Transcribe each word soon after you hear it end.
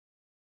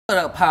What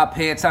up, Pop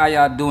Heads? How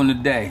y'all doing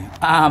today?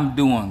 I'm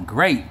doing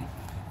great.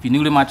 If you're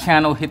new to my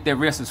channel, hit that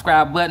red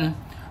subscribe button,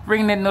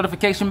 ring that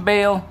notification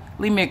bell,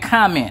 leave me a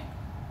comment.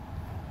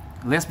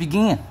 Let's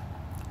begin.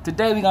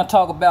 Today we're going to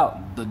talk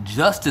about the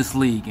Justice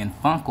League in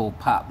Funko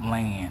Pop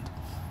land.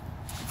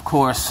 Of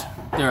course,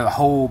 there are a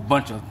whole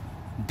bunch of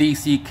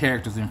DC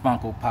characters in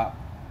Funko Pop,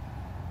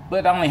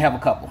 but I only have a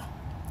couple.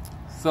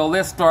 So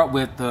let's start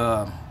with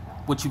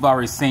what you've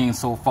already seen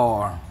so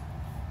far.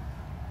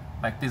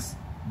 Like this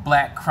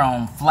black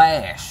chrome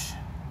Flash.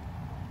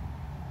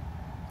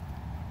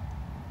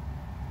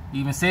 It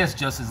even says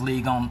Justice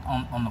League on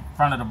the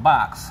front of the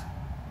box.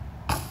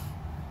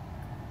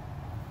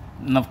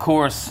 And of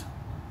course,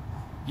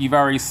 you've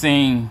already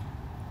seen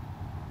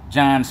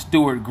John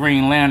Stewart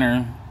Green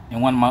Lantern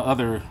in one of my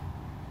other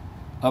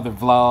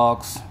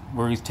vlogs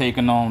where he's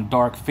taking on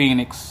Dark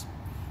Phoenix.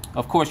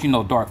 Of course, you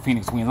know Dark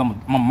Phoenix wins.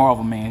 I'm a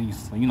Marvel man,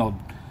 so you know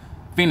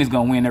Phoenix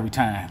gonna win every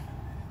time.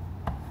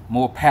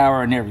 More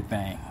power and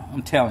everything.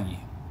 I'm telling you.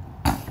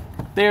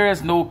 There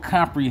is no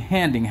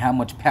comprehending how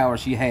much power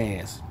she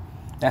has.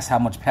 That's how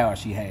much power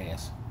she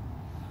has.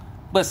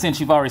 But since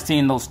you've already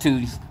seen those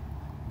two,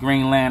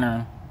 Green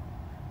Lantern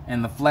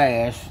and the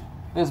Flash,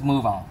 let's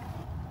move on.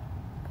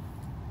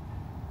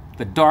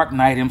 The Dark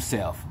Knight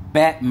himself,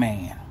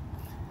 Batman.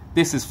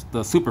 This is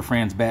the Super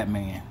Friends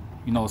Batman.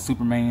 You know,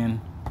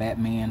 Superman,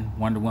 Batman,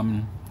 Wonder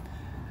Woman.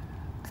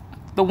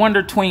 The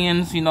Wonder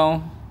Twins, you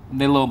know,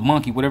 their little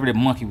monkey, whatever that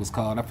monkey was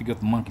called. I forget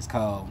what the monkey's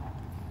called.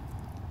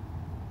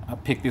 I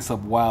picked this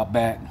up a while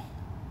back.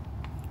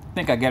 I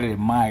think I got it at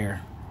Meijer.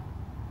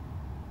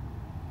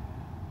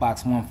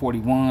 Box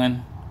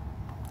 141.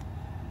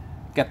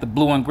 Got the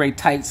blue and gray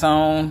tights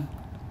on.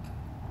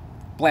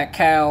 Black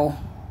cowl.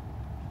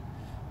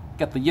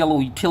 Got the yellow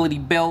utility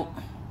belt.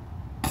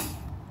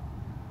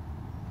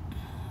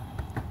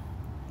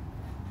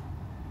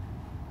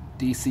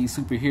 DC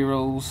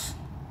superheroes.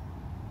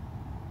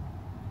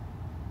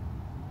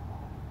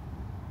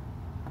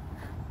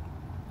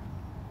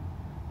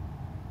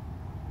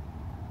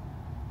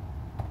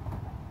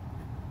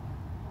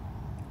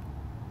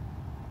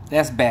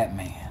 That's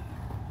Batman,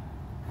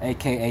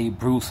 aka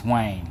Bruce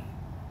Wayne,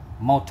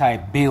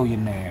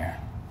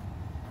 multi-billionaire.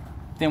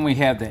 Then we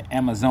have the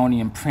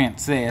Amazonian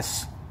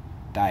princess,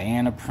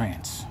 Diana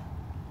Prince,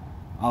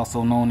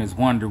 also known as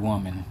Wonder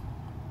Woman.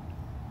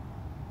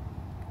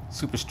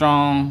 Super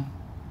strong,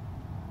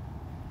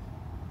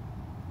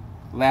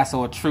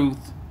 lasso of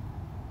truth,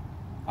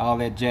 all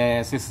that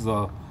jazz. This is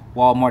a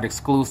Walmart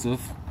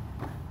exclusive.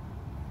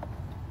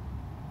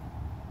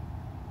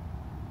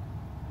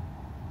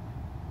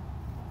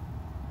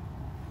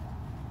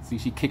 See,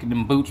 she kicking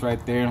them boots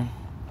right there.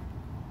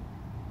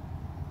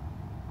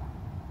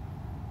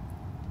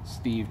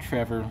 Steve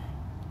Trevor,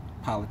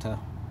 Polita.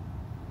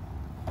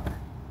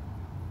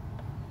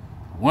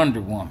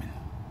 Wonder Woman.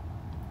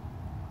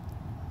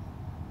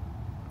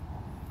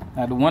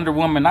 Now the Wonder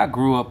Woman I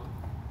grew up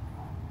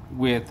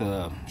with,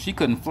 she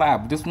couldn't fly,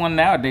 but this one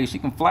nowadays she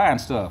can fly and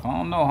stuff. I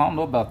don't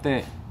know about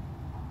that.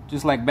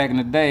 Just like back in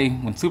the day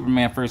when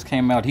Superman first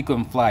came out, he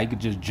couldn't fly, he could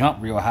just jump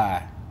real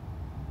high.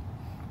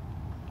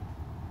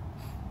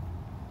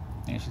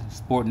 And she's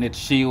sporting that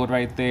shield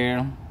right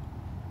there.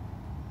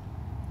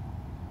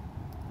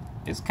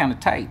 It's kind of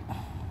tight.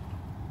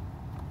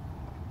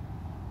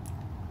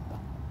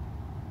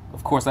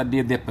 Of course, I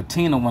did that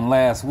patina one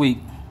last week,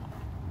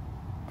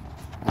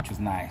 which was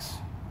nice.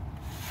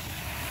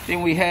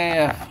 Then we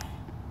have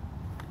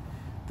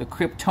the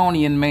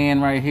Kryptonian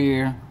man right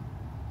here,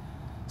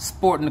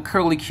 sporting the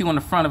curly Q on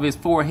the front of his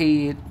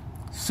forehead.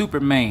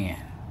 Superman,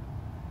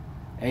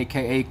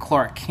 aka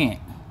Clark Kent.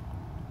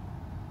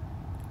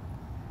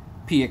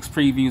 PX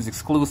Previews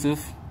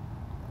exclusive.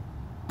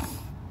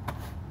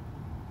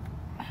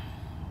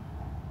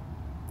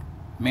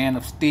 Man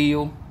of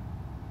Steel.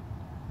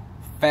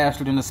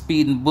 Faster than a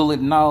speeding bullet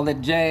and all that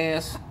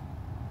jazz.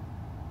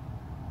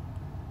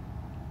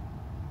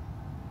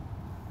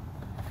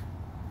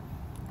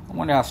 I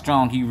wonder how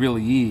strong he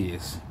really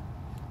is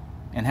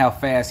and how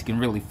fast he can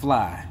really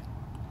fly.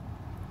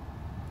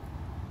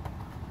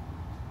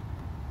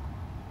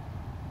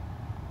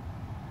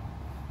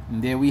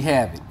 And there we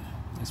have it.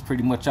 That's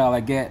pretty much all I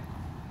got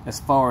as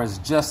far as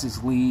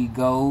Justice League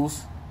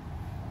goes.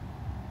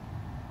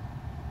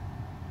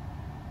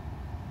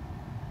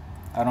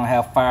 I don't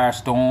have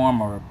Firestorm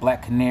or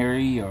Black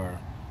Canary or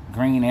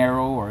Green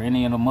Arrow or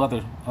any of them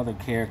other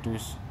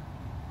characters.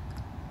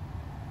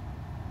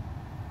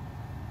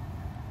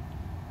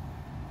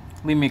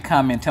 Leave me a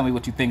comment, tell me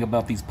what you think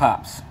about these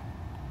pops.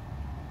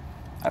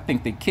 I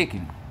think they're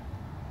kicking.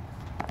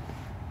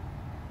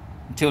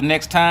 Until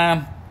next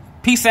time,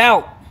 peace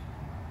out.